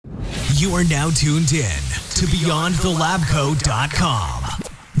You are now tuned in to BeyondTheLabCoat.com.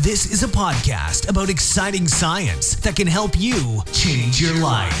 This is a podcast about exciting science that can help you change your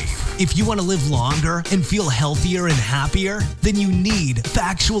life. If you want to live longer and feel healthier and happier, then you need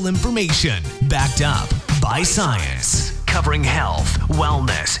factual information backed up by science. Covering health,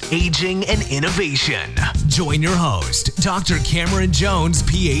 wellness, aging, and innovation. Join your host, Dr. Cameron Jones,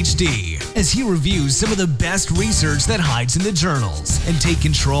 PhD, as he reviews some of the best research that hides in the journals and take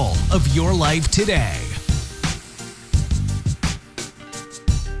control of your life today.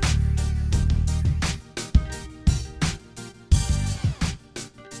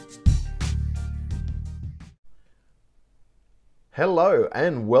 Hello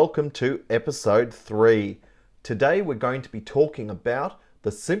and welcome to episode 3. Today we're going to be talking about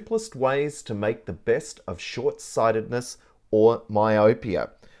the simplest ways to make the best of short-sightedness or myopia.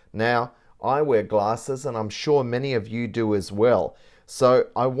 Now, I wear glasses and I'm sure many of you do as well. So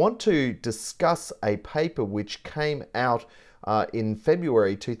I want to discuss a paper which came out in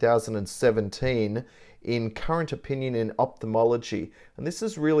February 2017 in Current Opinion in Ophthalmology. And this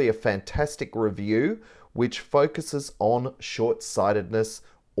is really a fantastic review which focuses on short-sightedness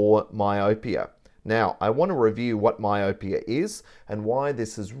or myopia. Now, I want to review what myopia is and why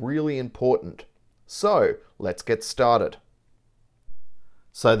this is really important. So, let's get started.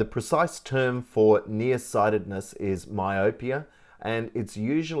 So, the precise term for nearsightedness is myopia, and it's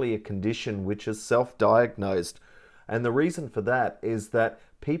usually a condition which is self-diagnosed. And the reason for that is that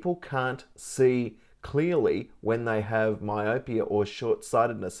people can't see clearly when they have myopia or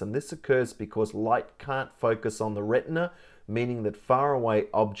short-sightedness, and this occurs because light can't focus on the retina, meaning that faraway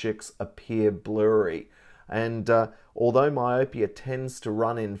objects appear blurry. And although myopia tends to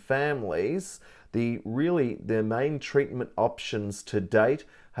run in families, the main treatment options to date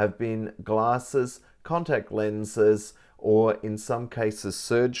have been glasses, contact lenses, or in some cases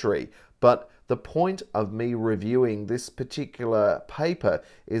surgery. But the point of me reviewing this particular paper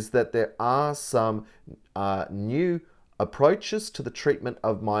is that there are some new approaches to the treatment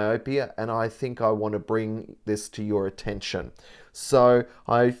of myopia, and I think I want to bring this to your attention. So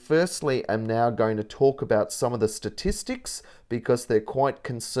I firstly am now going to talk about some of the statistics because they're quite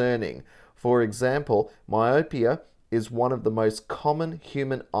concerning. For example, myopia is one of the most common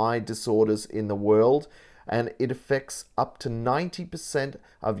human eye disorders in the world, and it affects up to 90%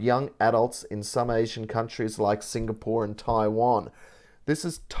 of young adults in some Asian countries like Singapore and Taiwan. This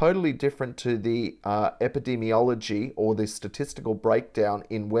is totally different to the epidemiology or the statistical breakdown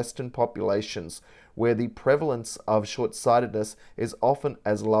in Western populations, where the prevalence of short-sightedness is often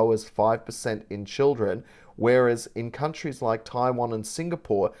as low as 5% in children, whereas in countries like Taiwan and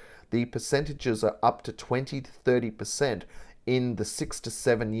Singapore, the percentages are up to 20 to 30% in the 6 to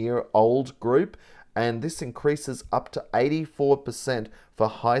 7 year old group, and this increases up to 84% for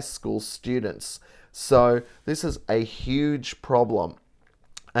high school students. So this is a huge problem.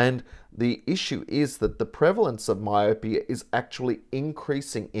 And the issue is that the prevalence of myopia is actually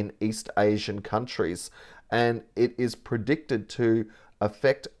increasing in East Asian countries, and it is predicted to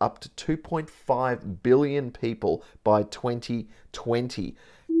affect up to 2.5 billion people by 2020.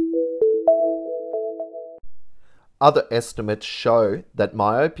 Other estimates show that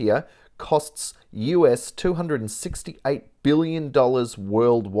myopia costs US $268 billion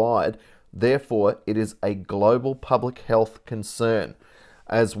worldwide. Therefore, it is a global public health concern.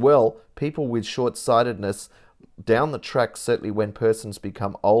 As well, people with short-sightedness down the track, certainly when persons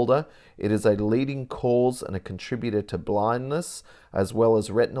become older, it is a leading cause and a contributor to blindness, as well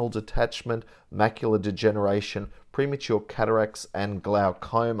as retinal detachment, macular degeneration, premature cataracts, and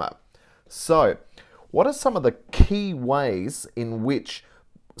glaucoma. So, what are some of the key ways in which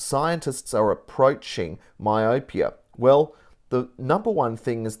scientists are approaching myopia? Well, the number one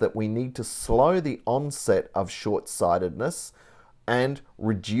thing is that we need to slow the onset of short-sightedness and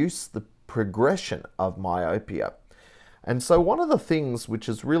reduce the progression of myopia. And so one of the things which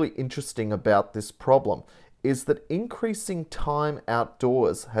is really interesting about this problem is that increasing time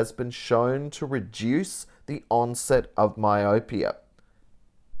outdoors has been shown to reduce the onset of myopia.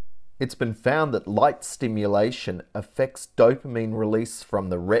 It's been found that light stimulation affects dopamine release from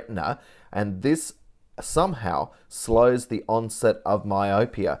the retina, and this somehow slows the onset of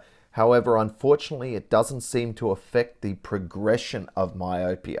myopia. However, unfortunately, it doesn't seem to affect the progression of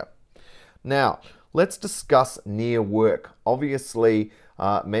myopia. Now, let's discuss near work. Obviously,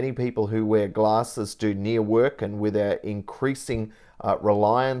 Many people who wear glasses do near work, and with our increasing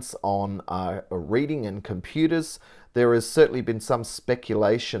reliance on reading and computers, there has certainly been some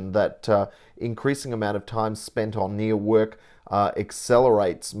speculation that increasing amount of time spent on near work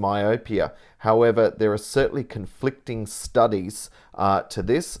accelerates myopia. However, there are certainly conflicting studies to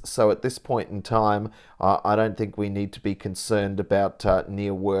this, so at this point in time, I don't think we need to be concerned about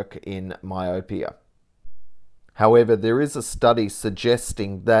near work in myopia. However, there is a study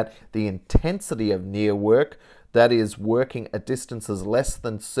suggesting that the intensity of near work, that is working at distances less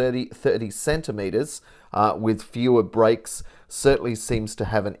than 30 centimeters with fewer breaks, certainly seems to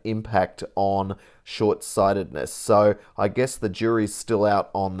have an impact on short-sightedness. So I guess the jury's still out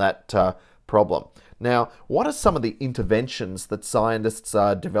on that problem. Now, what are some of the interventions that scientists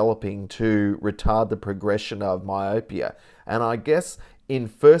are developing to retard the progression of myopia? And I guess in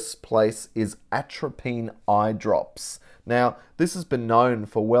first place is atropine eye drops. Now, this has been known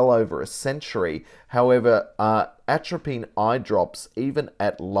for well over a century. However, atropine eye drops, even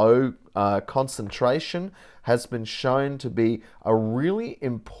at low concentration, has been shown to be a really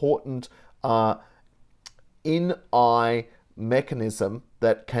important in-eye mechanism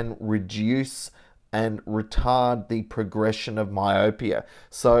that can reduce and retard the progression of myopia.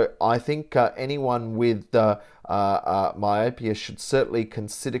 So I think anyone with myopia should certainly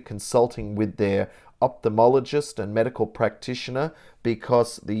consider consulting with their ophthalmologist and medical practitioner,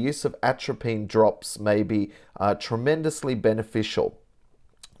 because the use of atropine drops may be tremendously beneficial.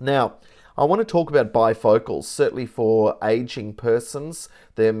 Now, I want to talk about bifocals. Certainly for aging persons,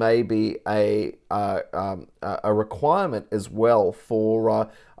 there may be a requirement as well for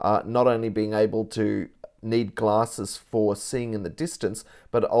not only being able to need glasses for seeing in the distance,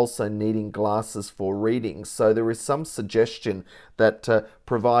 but also needing glasses for reading. So there is some suggestion that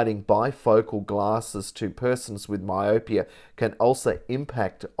providing bifocal glasses to persons with myopia can also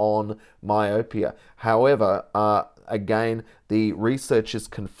impact on myopia. However, again, the research is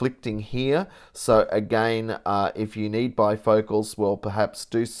conflicting here. So again, if you need bifocals, well, perhaps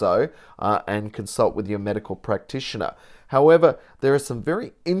do so and consult with your medical practitioner. However, there are some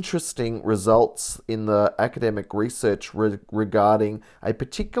very interesting results in the academic research regarding a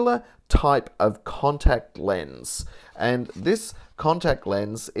particular type of contact lens. And this contact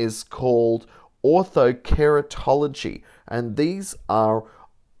lens is called orthokeratology. And these are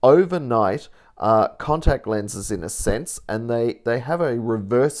overnight contact lenses in a sense, and they have a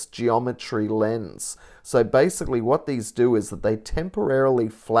reverse geometry lens. So basically what these do is that they temporarily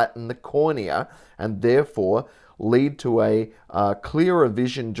flatten the cornea and therefore lead to a clearer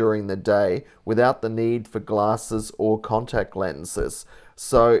vision during the day without the need for glasses or contact lenses.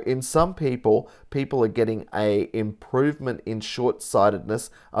 So in some people are getting an improvement in short-sightedness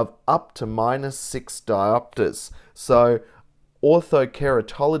of up to -6 diopters. So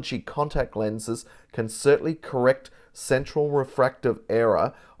orthokeratology contact lenses can certainly correct central refractive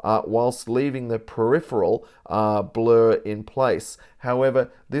error whilst leaving the peripheral blur in place.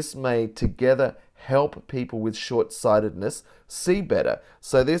 However, this may together help people with short-sightedness see better.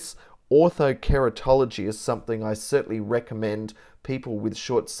 So this orthokeratology is something I certainly recommend people with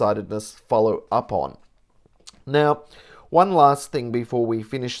short-sightedness follow up on. Now, one last thing before we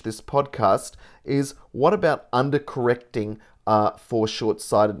finish this podcast is, what about undercorrecting for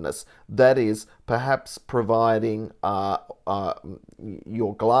short-sightedness? That is, perhaps providing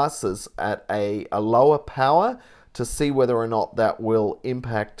your glasses at a lower power to see whether or not that will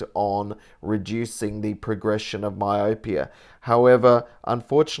impact on reducing the progression of myopia. However,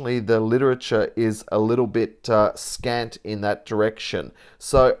 unfortunately, the literature is a little bit scant in that direction.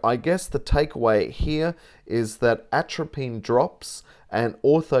 So I guess the takeaway here is that atropine drops and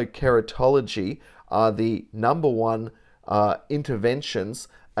orthokeratology are the number one interventions,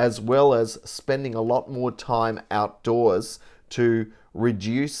 as well as spending a lot more time outdoors to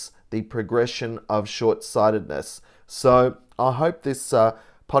reduce the progression of short-sightedness. So I hope this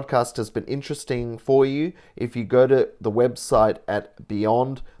podcast has been interesting for you. If you go to the website at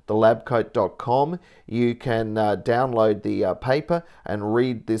beyondthelabcoat.com, you can download the paper and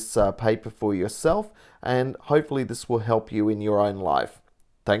read this paper for yourself, and hopefully this will help you in your own life.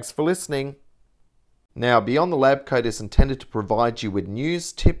 Thanks for listening. Now, Beyond the Lab Coat is intended to provide you with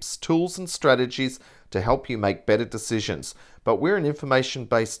news, tips, tools, and strategies to help you make better decisions. But we're an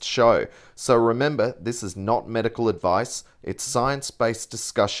information-based show, so remember, this is not medical advice, it's science-based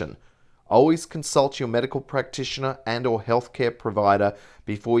discussion. Always consult your medical practitioner and or healthcare provider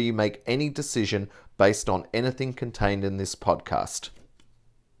before you make any decision based on anything contained in this podcast.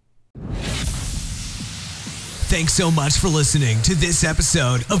 Thanks so much for listening to this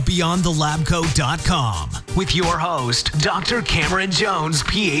episode of BeyondTheLabCoat.com with your host, Dr. Cameron Jones,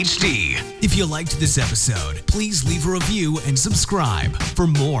 PhD. If you liked this episode, please leave a review and subscribe for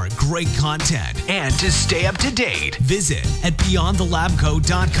more great content. And to stay up to date, visit at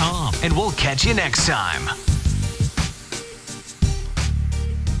BeyondTheLabCoat.com, and we'll catch you next time.